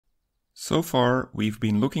So far, we've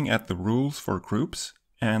been looking at the rules for groups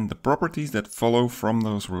and the properties that follow from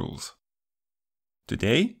those rules.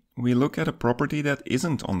 Today, we look at a property that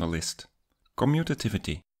isn't on the list,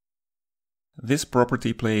 commutativity. This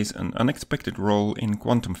property plays an unexpected role in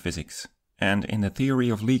quantum physics and in the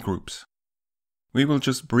theory of Lie groups. We will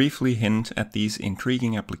just briefly hint at these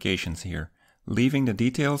intriguing applications here, leaving the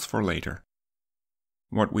details for later.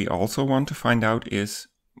 What we also want to find out is,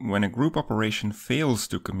 when a group operation fails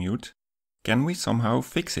to commute, can we somehow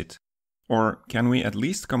fix it? Or can we at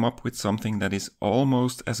least come up with something that is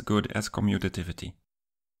almost as good as commutativity?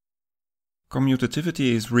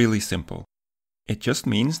 Commutativity is really simple. It just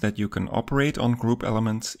means that you can operate on group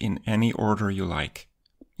elements in any order you like.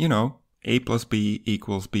 You know, a plus b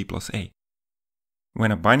equals b plus a.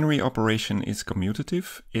 When a binary operation is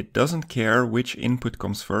commutative, it doesn't care which input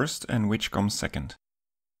comes first and which comes second.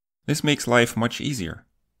 This makes life much easier.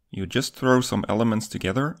 You just throw some elements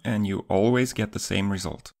together and you always get the same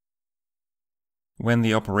result. When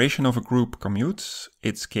the operation of a group commutes,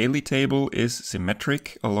 its Cayley table is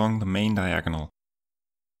symmetric along the main diagonal.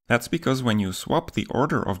 That's because when you swap the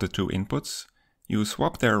order of the two inputs, you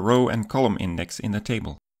swap their row and column index in the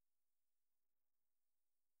table.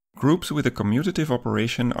 Groups with a commutative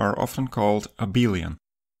operation are often called abelian.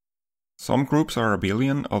 Some groups are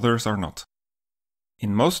abelian, others are not.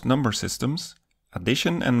 In most number systems,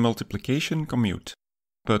 addition and multiplication commute,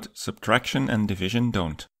 but subtraction and division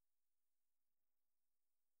don't.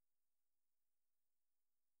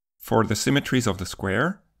 For the symmetries of the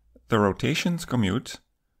square, the rotations commute,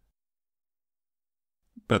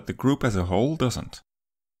 but the group as a whole doesn't.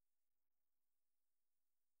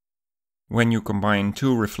 When you combine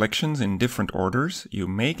two reflections in different orders, you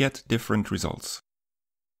may get different results.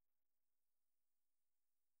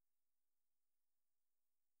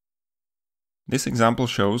 This example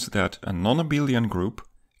shows that a non-abelian group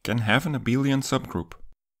can have an abelian subgroup.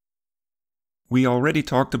 We already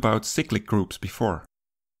talked about cyclic groups before.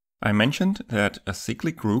 I mentioned that a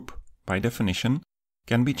cyclic group, by definition,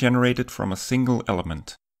 can be generated from a single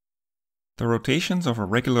element. The rotations of a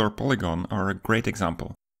regular polygon are a great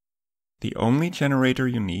example. The only generator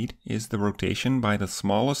you need is the rotation by the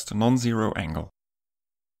smallest non-zero angle.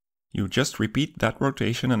 You just repeat that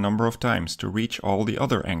rotation a number of times to reach all the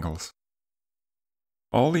other angles.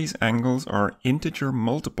 All these angles are integer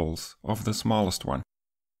multiples of the smallest one.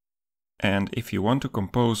 And if you want to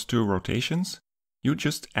compose two rotations, you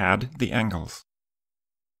just add the angles.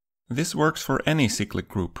 This works for any cyclic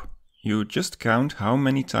group. You just count how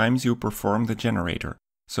many times you perform the generator.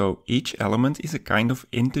 So each element is a kind of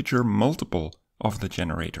integer multiple of the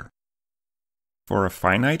generator. For a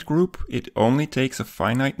finite group, it only takes a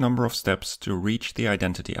finite number of steps to reach the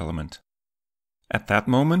identity element. At that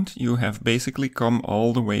moment, you have basically come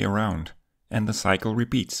all the way around, and the cycle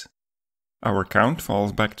repeats. Our count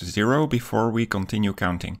falls back to 0 before we continue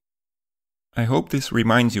counting. I hope this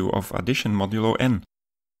reminds you of addition modulo n.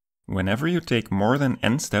 Whenever you take more than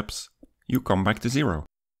n steps, you come back to 0.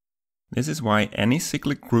 This is why any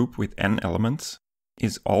cyclic group with n elements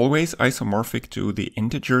is always isomorphic to the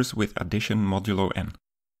integers with addition modulo n.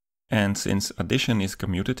 And since addition is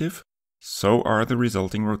commutative, so are the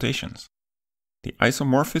resulting rotations. The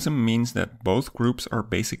isomorphism means that both groups are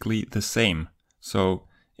basically the same, so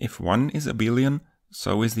if one is abelian,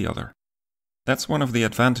 so is the other. That's one of the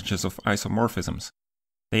advantages of isomorphisms.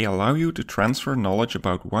 They allow you to transfer knowledge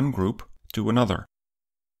about one group to another.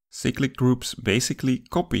 Cyclic groups basically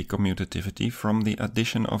copy commutativity from the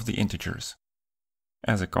addition of the integers.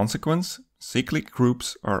 As a consequence, cyclic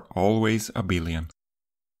groups are always abelian.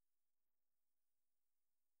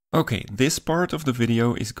 Okay, this part of the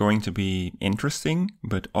video is going to be interesting,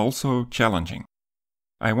 but also challenging.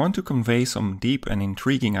 I want to convey some deep and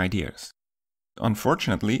intriguing ideas.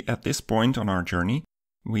 Unfortunately, at this point on our journey,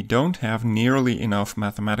 we don't have nearly enough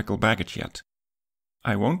mathematical baggage yet.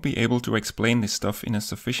 I won't be able to explain this stuff in a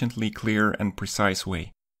sufficiently clear and precise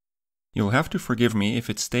way. You'll have to forgive me if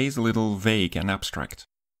it stays a little vague and abstract.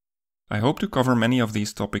 I hope to cover many of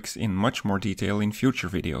these topics in much more detail in future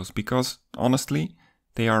videos because, honestly,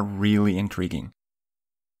 they are really intriguing.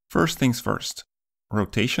 First things first,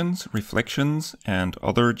 rotations, reflections, and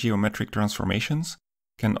other geometric transformations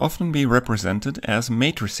can often be represented as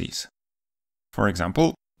matrices. For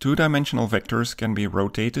example, two-dimensional vectors can be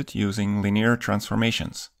rotated using linear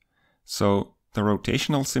transformations. So, the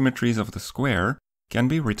rotational symmetries of the square can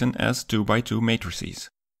be written as 2x2 matrices.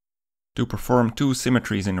 To perform two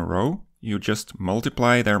symmetries in a row, you just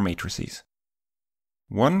multiply their matrices.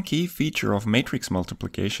 One key feature of matrix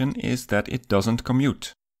multiplication is that it doesn't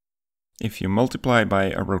commute. If you multiply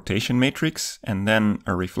by a rotation matrix and then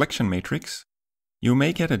a reflection matrix, you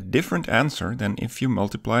may get a different answer than if you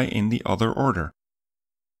multiply in the other order.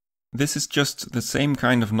 This is just the same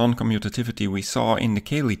kind of non-commutativity we saw in the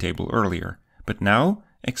Cayley table earlier, but now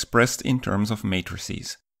expressed in terms of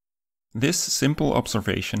matrices. This simple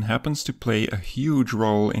observation happens to play a huge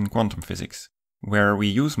role in quantum physics, where we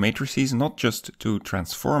use matrices not just to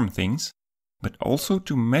transform things, but also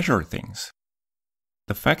to measure things.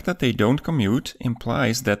 The fact that they don't commute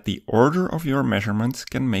implies that the order of your measurements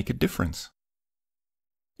can make a difference.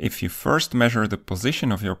 If you first measure the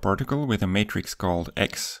position of your particle with a matrix called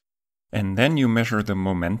X, and then you measure the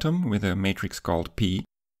momentum with a matrix called P,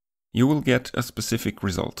 you will get a specific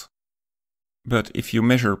result. But if you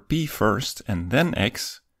measure P first and then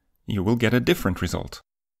X, you will get a different result.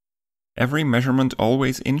 Every measurement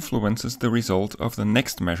always influences the result of the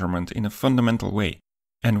next measurement in a fundamental way.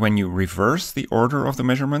 And when you reverse the order of the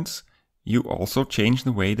measurements, you also change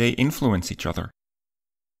the way they influence each other.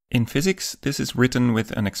 In physics, this is written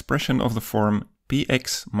with an expression of the form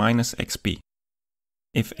px minus xp.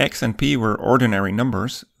 If x and p were ordinary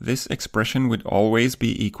numbers, this expression would always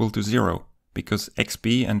be equal to 0, because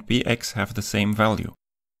xp and px have the same value.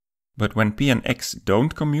 But when p and x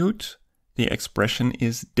don't commute, the expression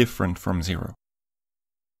is different from 0.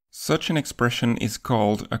 Such an expression is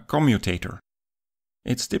called a commutator.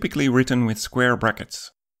 It's typically written with square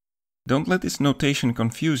brackets. Don't let this notation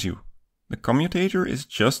confuse you. The commutator is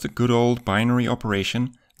just a good old binary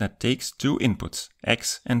operation that takes two inputs,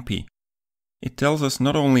 x and p. It tells us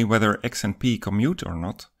not only whether x and p commute or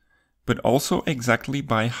not, but also exactly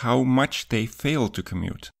by how much they fail to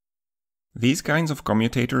commute. These kinds of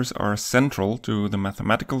commutators are central to the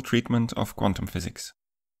mathematical treatment of quantum physics.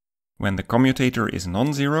 When the commutator is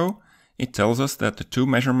non-zero, it tells us that the two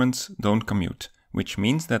measurements don't commute, which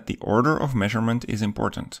means that the order of measurement is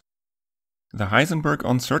important. The Heisenberg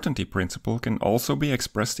uncertainty principle can also be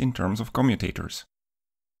expressed in terms of commutators.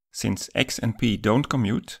 Since x and p don't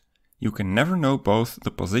commute, you can never know both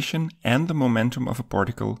the position and the momentum of a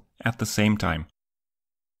particle at the same time.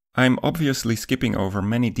 I'm obviously skipping over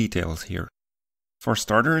many details here. For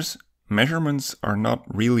starters, measurements are not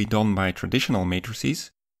really done by traditional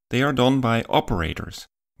matrices, they are done by operators,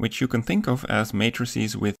 which you can think of as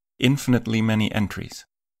matrices with infinitely many entries.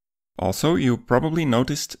 Also, you probably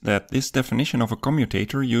noticed that this definition of a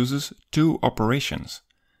commutator uses two operations,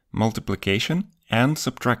 multiplication and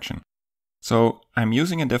subtraction. So I'm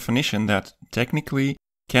using a definition that technically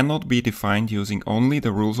cannot be defined using only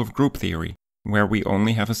the rules of group theory, where we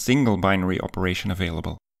only have a single binary operation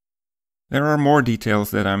available. There are more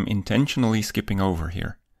details that I'm intentionally skipping over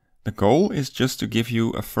here. The goal is just to give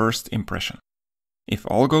you a first impression. If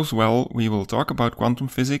all goes well, we will talk about quantum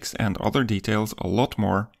physics and other details a lot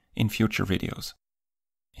more in future videos.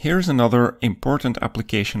 Here's another important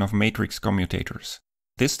application of matrix commutators,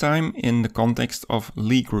 this time in the context of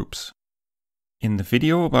Lie groups. In the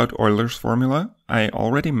video about Euler's formula, I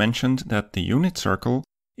already mentioned that the unit circle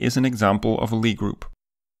is an example of a Lie group.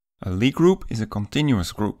 A Lie group is a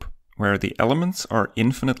continuous group, where the elements are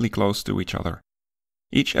infinitely close to each other.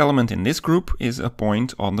 Each element in this group is a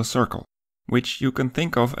point on the circle, which you can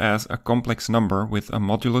think of as a complex number with a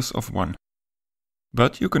modulus of 1.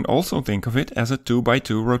 But you can also think of it as a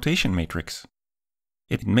 2x2 rotation matrix.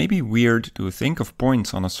 It may be weird to think of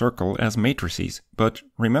points on a circle as matrices, but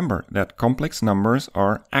remember that complex numbers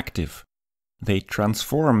are active. They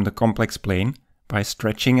transform the complex plane by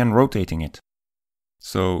stretching and rotating it.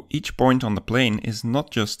 So each point on the plane is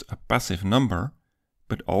not just a passive number,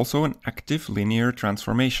 but also an active linear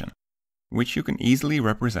transformation, which you can easily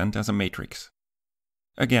represent as a matrix.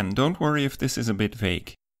 Again, don't worry if this is a bit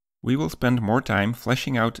vague. We will spend more time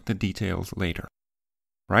fleshing out the details later.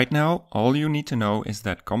 Right now, all you need to know is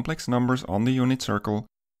that complex numbers on the unit circle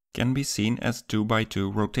can be seen as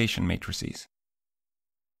 2x2 rotation matrices.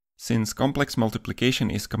 Since complex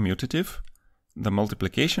multiplication is commutative, the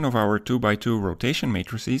multiplication of our 2x2 rotation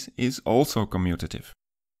matrices is also commutative.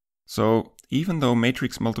 So, even though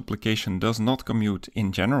matrix multiplication does not commute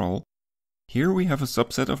in general, here we have a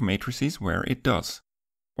subset of matrices where it does.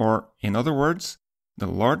 Or, in other words, the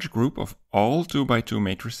large group of all 2x2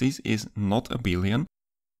 matrices is not abelian,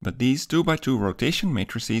 but these 2x2 rotation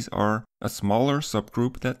matrices are a smaller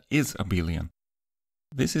subgroup that is abelian.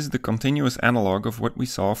 This is the continuous analog of what we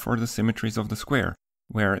saw for the symmetries of the square,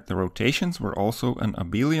 where the rotations were also an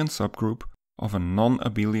abelian subgroup of a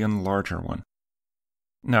non-abelian larger one.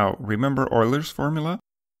 Now, remember Euler's formula?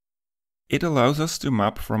 It allows us to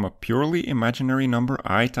map from a purely imaginary number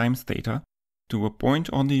I times theta to a point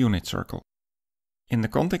on the unit circle. In the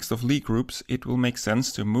context of Lie groups, it will make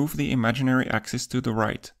sense to move the imaginary axis to the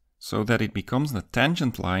right, so that it becomes the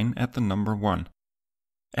tangent line at the number 1.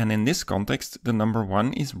 and in this context the number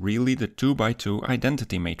 1 is really the 2 by 2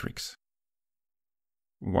 identity matrix.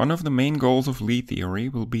 One of the main goals of Lie theory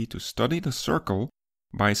will be to study the circle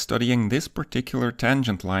by studying this particular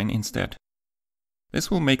tangent line instead.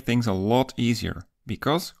 This will make things a lot easier,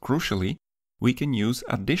 because, crucially, we can use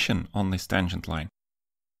addition on this tangent line.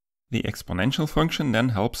 The exponential function then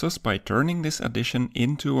helps us by turning this addition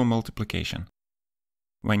into a multiplication.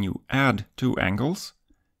 When you add two angles,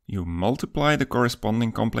 you multiply the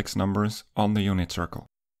corresponding complex numbers on the unit circle.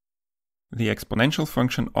 The exponential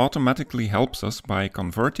function automatically helps us by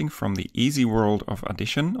converting from the easy world of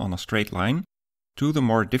addition on a straight line to the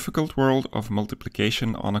more difficult world of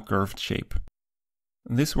multiplication on a curved shape.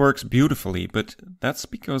 This works beautifully, but that's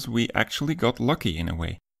because we actually got lucky in a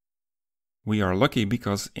way. We are lucky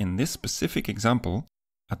because in this specific example,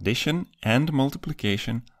 addition and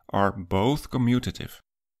multiplication are both commutative.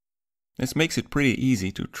 This makes it pretty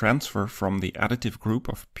easy to transfer from the additive group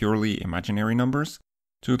of purely imaginary numbers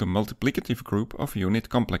to the multiplicative group of unit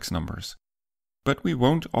complex numbers. But we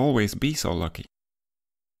won't always be so lucky.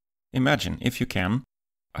 Imagine, if you can,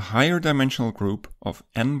 a higher dimensional group of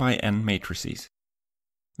n by n matrices.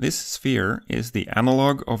 This sphere is the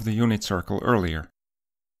analog of the unit circle earlier.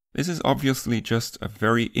 This is obviously just a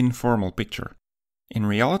very informal picture. In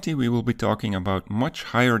reality, we will be talking about much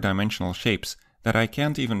higher dimensional shapes that I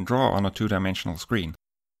can't even draw on a two-dimensional screen.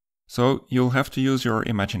 So you'll have to use your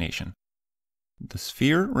imagination. The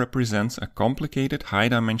sphere represents a complicated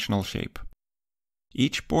high-dimensional shape.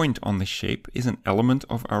 Each point on this shape is an element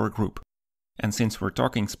of our group. And since we're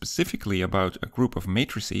talking specifically about a group of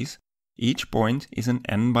matrices, each point is an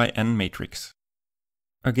n by n matrix.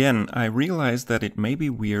 Again, I realize that it may be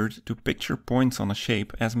weird to picture points on a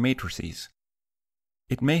shape as matrices.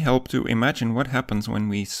 It may help to imagine what happens when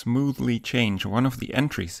we smoothly change one of the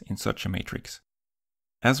entries in such a matrix.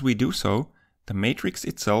 As we do so, the matrix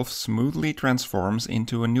itself smoothly transforms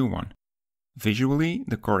into a new one. Visually,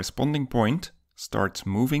 the corresponding point starts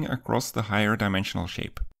moving across the higher dimensional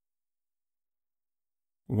shape.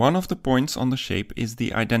 One of the points on the shape is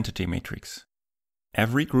the identity matrix.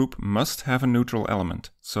 Every group must have a neutral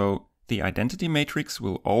element, so the identity matrix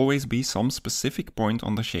will always be some specific point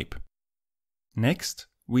on the shape. Next,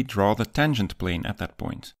 we draw the tangent plane at that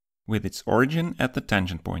point, with its origin at the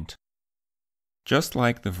tangent point. Just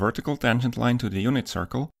like the vertical tangent line to the unit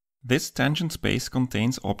circle, this tangent space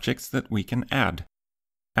contains objects that we can add.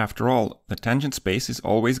 After all, the tangent space is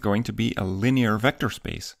always going to be a linear vector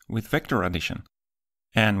space with vector addition.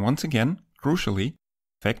 And once again, crucially,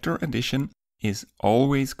 vector addition is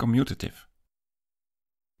always commutative.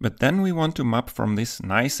 But then we want to map from this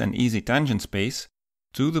nice and easy tangent space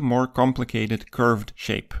to the more complicated curved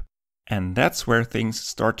shape. And that's where things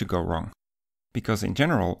start to go wrong. Because in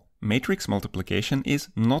general, matrix multiplication is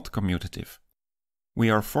not commutative. We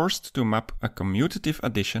are forced to map a commutative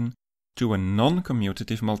addition to a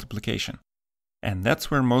non-commutative multiplication. And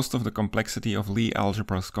that's where most of the complexity of Lie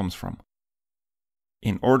algebras comes from.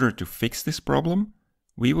 In order to fix this problem,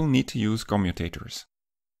 we will need to use commutators.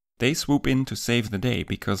 They swoop in to save the day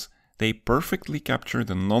because they perfectly capture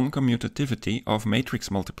the non-commutativity of matrix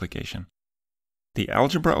multiplication. The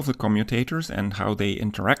algebra of the commutators and how they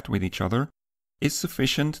interact with each other is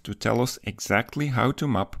sufficient to tell us exactly how to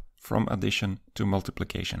map from addition to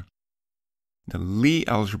multiplication. The Lie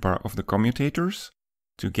algebra of the commutators,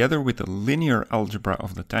 together with the linear algebra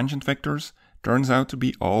of the tangent vectors, turns out to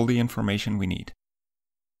be all the information we need.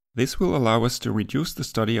 This will allow us to reduce the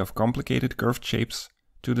study of complicated curved shapes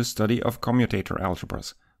to the study of commutator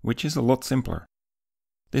algebras, which is a lot simpler.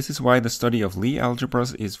 This is why the study of Lie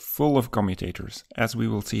algebras is full of commutators, as we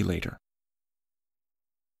will see later.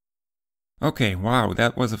 Okay, wow,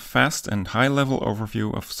 that was a fast and high-level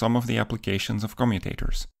overview of some of the applications of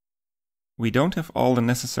commutators. We don't have all the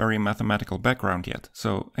necessary mathematical background yet,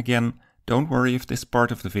 so again, don't worry if this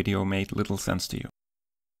part of the video made little sense to you.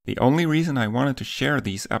 The only reason I wanted to share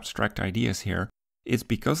these abstract ideas here is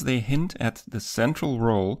because they hint at the central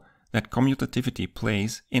role that commutativity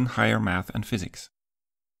plays in higher math and physics.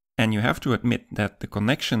 And you have to admit that the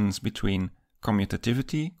connections between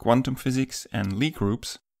commutativity, quantum physics, and Lie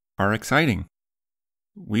groups are exciting.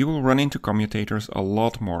 We will run into commutators a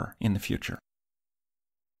lot more in the future.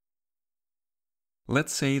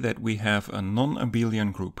 Let's say that we have a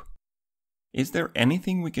non-abelian group. Is there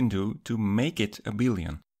anything we can do to make it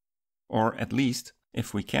abelian? Or at least,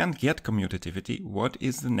 if we can't get commutativity, what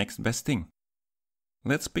is the next best thing?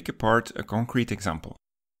 Let's pick apart a concrete example.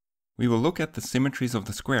 We will look at the symmetries of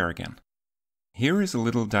the square again. Here is a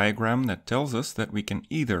little diagram that tells us that we can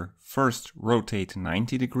either first rotate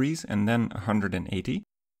 90 degrees and then 180,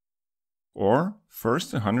 or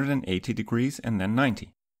first 180 degrees and then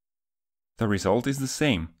 90. The result is the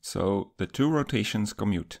same, so the two rotations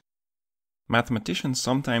commute. Mathematicians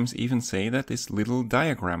sometimes even say that this little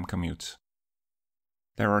diagram commutes.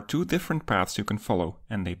 There are two different paths you can follow,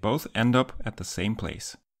 and they both end up at the same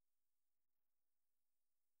place.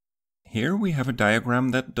 Here we have a diagram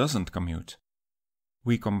that doesn't commute.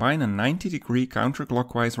 We combine a 90-degree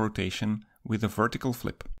counterclockwise rotation with a vertical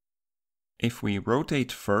flip. If we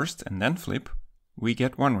rotate first and then flip, we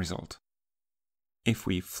get one result. If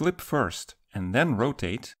we flip first and then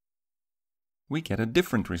rotate, we get a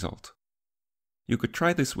different result. You could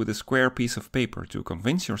try this with a square piece of paper to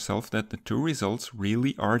convince yourself that the two results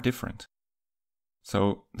really are different.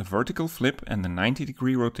 So the vertical flip and the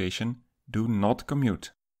 90-degree rotation do not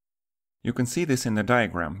commute. You can see this in the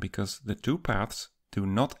diagram because the two paths do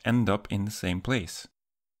not end up in the same place.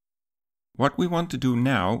 What we want to do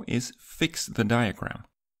now is fix the diagram.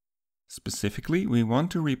 Specifically, we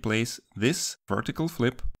want to replace this vertical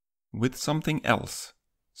flip with something else,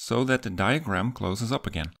 so that the diagram closes up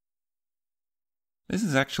again. This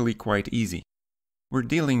is actually quite easy. We're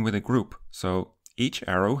dealing with a group, so each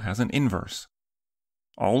arrow has an inverse.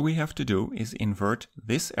 All we have to do is invert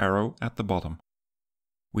this arrow at the bottom.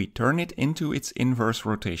 We turn it into its inverse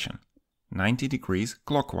rotation, 90 degrees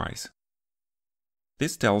clockwise.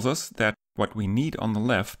 This tells us that what we need on the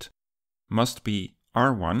left must be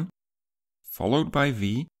R1, followed by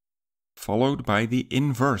V, followed by the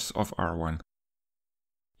inverse of R1.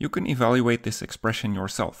 You can evaluate this expression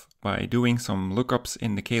yourself by doing some lookups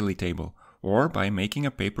in the Cayley table, or by making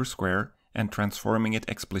a paper square and transforming it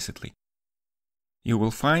explicitly. You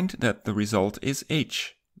will find that the result is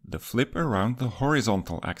H, the flip around the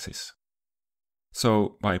horizontal axis.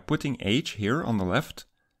 So by putting H here on the left,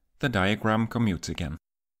 the diagram commutes again.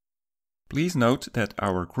 Please note that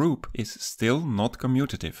our group is still not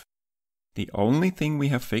commutative. The only thing we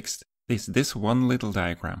have fixed is this one little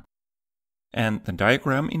diagram. And the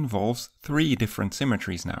diagram involves three different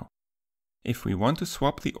symmetries now. If we want to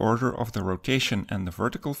swap the order of the rotation and the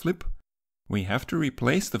vertical flip, we have to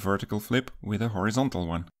replace the vertical flip with a horizontal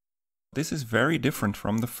one. This is very different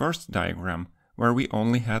from the first diagram, where we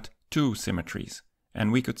only had two symmetries,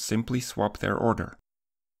 and we could simply swap their order.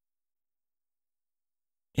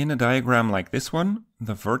 In a diagram like this one,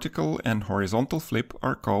 the vertical and horizontal flip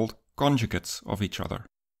are called conjugates of each other.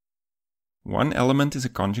 One element is a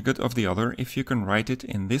conjugate of the other if you can write it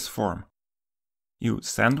in this form. You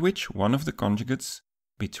sandwich one of the conjugates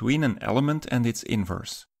between an element and its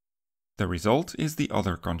inverse. The result is the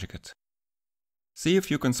other conjugate. See if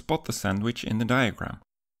you can spot the sandwich in the diagram.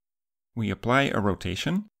 We apply a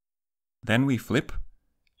rotation, then we flip,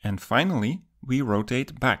 and finally we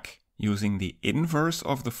rotate back using the inverse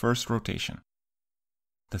of the first rotation.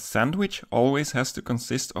 The sandwich always has to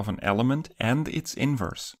consist of an element and its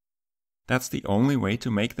inverse. That's the only way to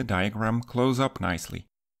make the diagram close up nicely.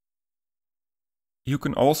 You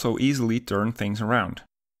can also easily turn things around.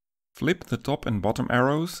 Flip the top and bottom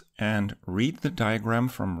arrows and read the diagram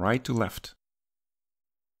from right to left.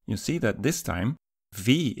 You see that this time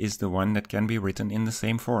V is the one that can be written in the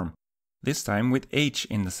same form, this time with H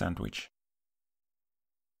in the sandwich.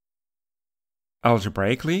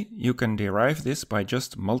 Algebraically, you can derive this by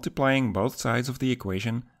just multiplying both sides of the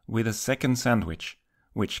equation with a second sandwich,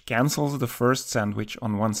 which cancels the first sandwich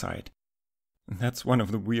on one side. That's one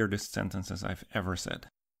of the weirdest sentences I've ever said.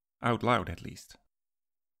 Out loud, at least.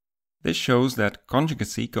 This shows that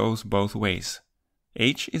conjugacy goes both ways.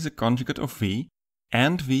 H is a conjugate of V,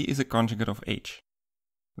 and V is a conjugate of H.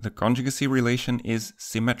 The conjugacy relation is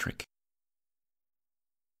symmetric.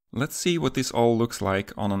 Let's see what this all looks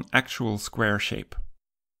like on an actual square shape.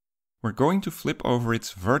 We're going to flip over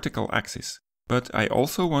its vertical axis, but I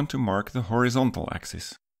also want to mark the horizontal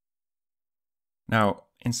axis. Now,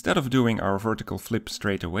 instead of doing our vertical flip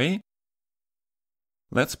straight away,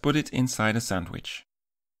 let's put it inside a sandwich.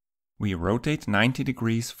 We rotate 90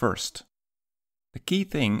 degrees first. The key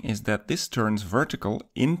thing is that this turns vertical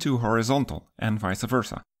into horizontal and vice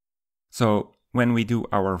versa. So, when we do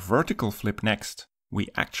our vertical flip next, we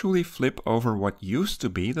actually flip over what used to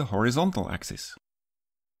be the horizontal axis.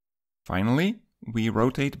 Finally, we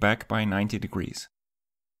rotate back by 90 degrees.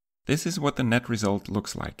 This is what the net result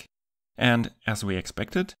looks like. And, as we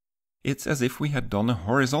expected, it's as if we had done a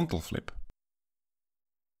horizontal flip.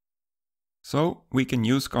 So, we can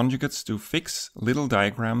use conjugates to fix little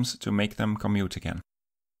diagrams to make them commute again.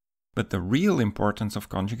 But the real importance of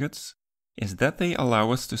conjugates is that they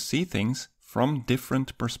allow us to see things from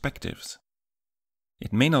different perspectives.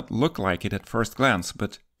 It may not look like it at first glance,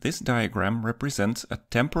 but this diagram represents a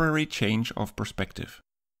temporary change of perspective.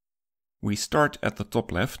 We start at the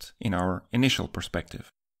top left in our initial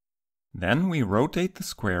perspective. Then we rotate the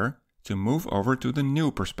square to move over to the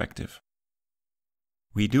new perspective.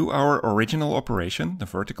 We do our original operation, the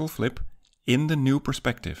vertical flip, in the new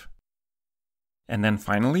perspective. And then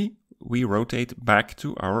finally, we rotate back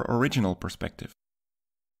to our original perspective.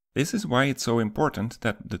 This is why it's so important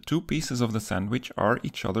that the two pieces of the sandwich are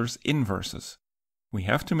each other's inverses. We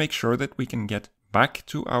have to make sure that we can get back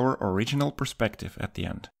to our original perspective at the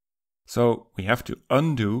end. So we have to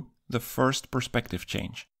undo the first perspective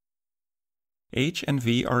change. H and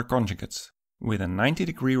V are conjugates, with a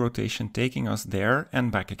 90-degree rotation taking us there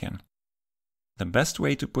and back again. The best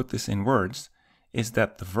way to put this in words is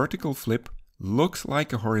that the vertical flip looks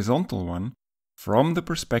like a horizontal one from the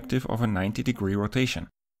perspective of a 90-degree rotation.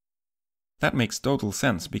 That makes total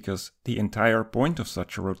sense because the entire point of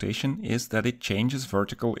such a rotation is that it changes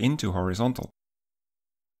vertical into horizontal.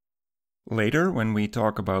 Later, when we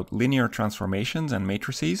talk about linear transformations and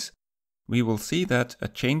matrices, we will see that a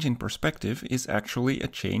change in perspective is actually a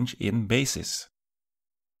change in basis.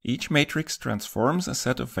 Each matrix transforms a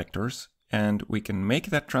set of vectors, and we can make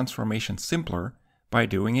that transformation simpler by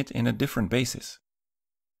doing it in a different basis.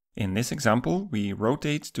 In this example, we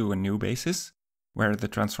rotate to a new basis, where the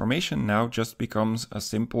transformation now just becomes a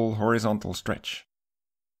simple horizontal stretch.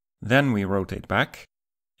 Then we rotate back,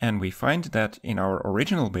 and we find that in our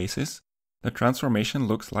original basis, the transformation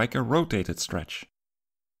looks like a rotated stretch.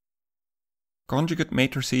 Conjugate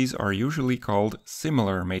matrices are usually called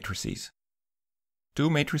similar matrices. Two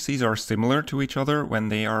matrices are similar to each other when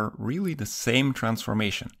they are really the same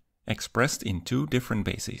transformation, expressed in two different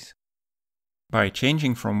bases. By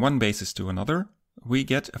changing from one basis to another, we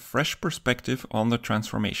get a fresh perspective on the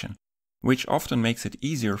transformation, which often makes it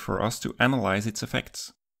easier for us to analyze its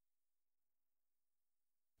effects.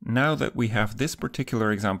 Now that we have this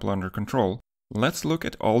particular example under control, let's look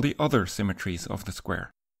at all the other symmetries of the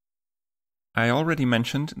square. I already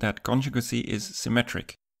mentioned that conjugacy is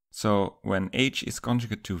symmetric, so when H is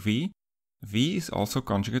conjugate to V, V is also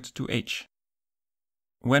conjugate to H.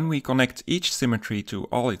 When we connect each symmetry to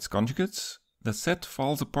all its conjugates, the set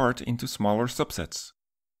falls apart into smaller subsets.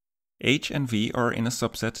 H and V are in a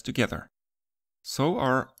subset together. So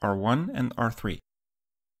are R1 and R3.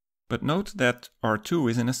 But note that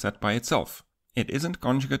R2 is in a set by itself. It isn't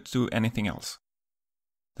conjugate to anything else.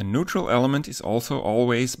 The neutral element is also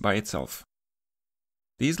always by itself.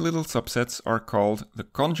 These little subsets are called the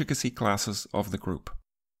conjugacy classes of the group.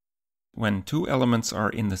 When two elements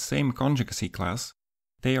are in the same conjugacy class,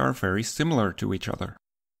 they are very similar to each other.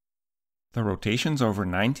 The rotations over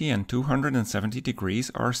 90 and 270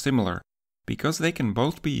 degrees are similar, because they can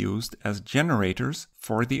both be used as generators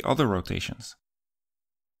for the other rotations.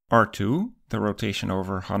 R2, the rotation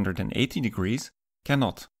over 180 degrees,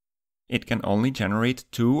 cannot. It can only generate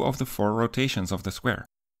two of the four rotations of the square.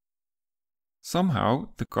 Somehow,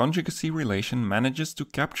 the conjugacy relation manages to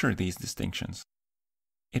capture these distinctions.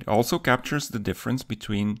 It also captures the difference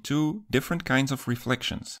between two different kinds of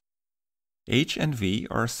reflections. H and V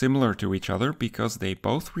are similar to each other because they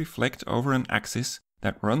both reflect over an axis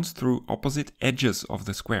that runs through opposite edges of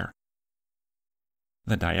the square.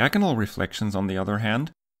 The diagonal reflections, on the other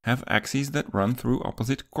hand, have axes that run through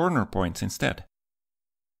opposite corner points instead.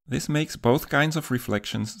 This makes both kinds of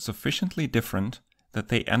reflections sufficiently different that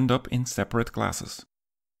they end up in separate classes.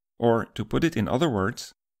 Or, to put it in other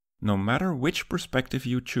words, no matter which perspective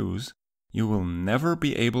you choose, you will never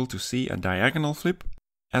be able to see a diagonal flip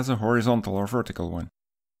as a horizontal or vertical one.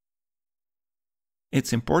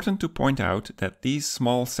 It's important to point out that these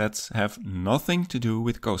small sets have nothing to do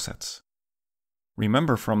with cosets.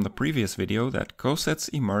 Remember from the previous video that cosets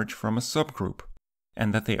emerge from a subgroup,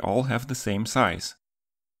 and that they all have the same size.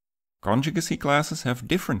 Conjugacy classes have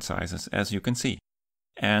different sizes, as you can see,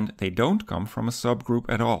 and they don't come from a subgroup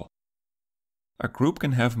at all. A group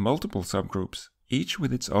can have multiple subgroups, each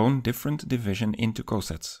with its own different division into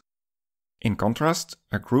cosets. In contrast,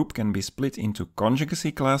 a group can be split into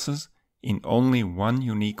conjugacy classes in only one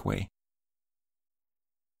unique way.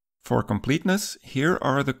 For completeness, here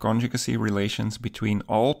are the conjugacy relations between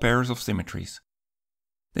all pairs of symmetries.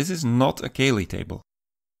 This is not a Cayley table.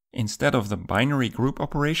 Instead of the binary group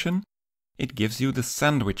operation, it gives you the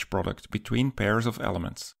sandwich product between pairs of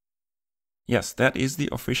elements. Yes, that is the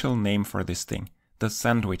official name for this thing, the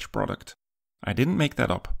sandwich product. I didn't make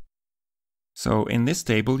that up. So in this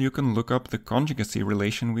table you can look up the conjugacy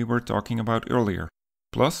relation we were talking about earlier,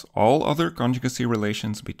 plus all other conjugacy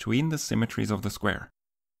relations between the symmetries of the square.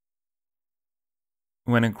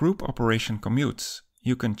 When a group operation commutes,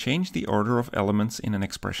 you can change the order of elements in an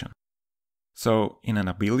expression. So in an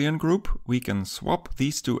abelian group, we can swap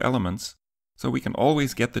these two elements, so we can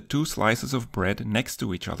always get the two slices of bread next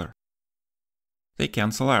to each other. They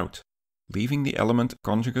cancel out, leaving the element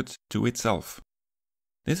conjugate to itself.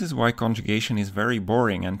 This is why conjugation is very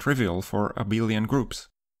boring and trivial for abelian groups.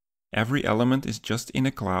 Every element is just in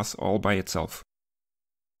a class all by itself.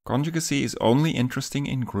 Conjugacy is only interesting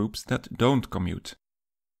in groups that don't commute.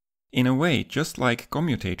 In a way, just like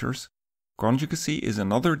commutators, conjugacy is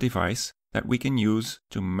another device that we can use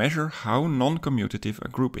to measure how non-commutative a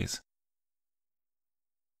group is.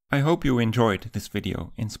 I hope you enjoyed this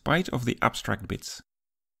video in spite of the abstract bits.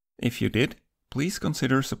 If you did, please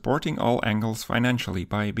consider supporting All Angles financially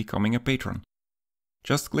by becoming a patron.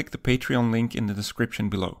 Just click the Patreon link in the description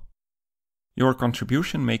below. Your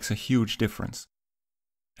contribution makes a huge difference.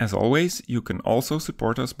 As always, you can also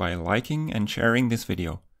support us by liking and sharing this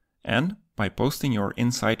video, and by posting your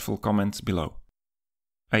insightful comments below.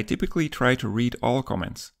 I typically try to read all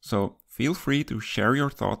comments, so feel free to share your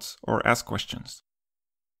thoughts or ask questions.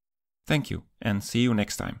 Thank you, and see you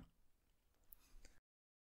next time.